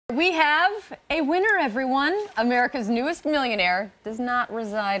We have a winner, everyone. America's newest millionaire does not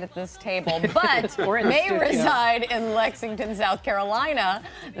reside at this table, but may reside in Lexington, South Carolina.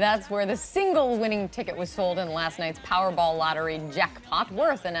 That's where the single winning ticket was sold in last night's Powerball lottery jackpot,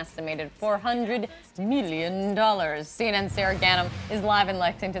 worth an estimated $400 million. CNN's Sarah Ganem is live in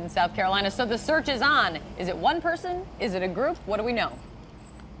Lexington, South Carolina. So the search is on. Is it one person? Is it a group? What do we know?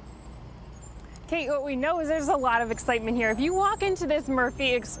 Kate, what we know is there's a lot of excitement here. If you walk into this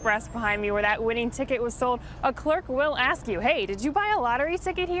Murphy Express behind me where that winning ticket was sold, a clerk will ask you, hey, did you buy a lottery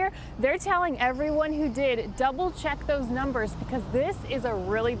ticket here? They're telling everyone who did, double check those numbers because this is a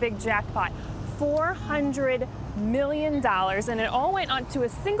really big jackpot. $400 million, and it all went onto a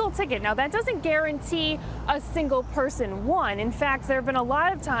single ticket. Now, that doesn't guarantee a single person won. In fact, there have been a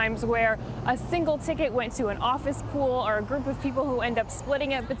lot of times where a single ticket went to an office pool or a group of people who end up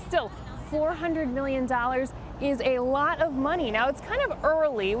splitting it, but still, $400 million is a lot of money. Now, it's kind of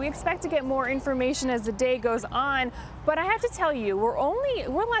early. We expect to get more information as the day goes on, but I have to tell you, we're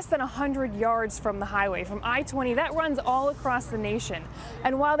less than 100 yards from the highway, from I-20. That runs all across the nation.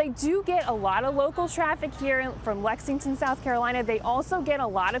 And while they do get a lot of local traffic here from Lexington, South Carolina, they also get a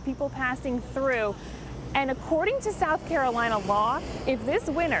lot of people passing through. And according to South Carolina law, if this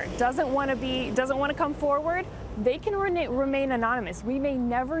winner doesn't want to come forward, they can remain anonymous. We may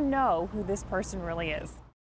never know who this person really is.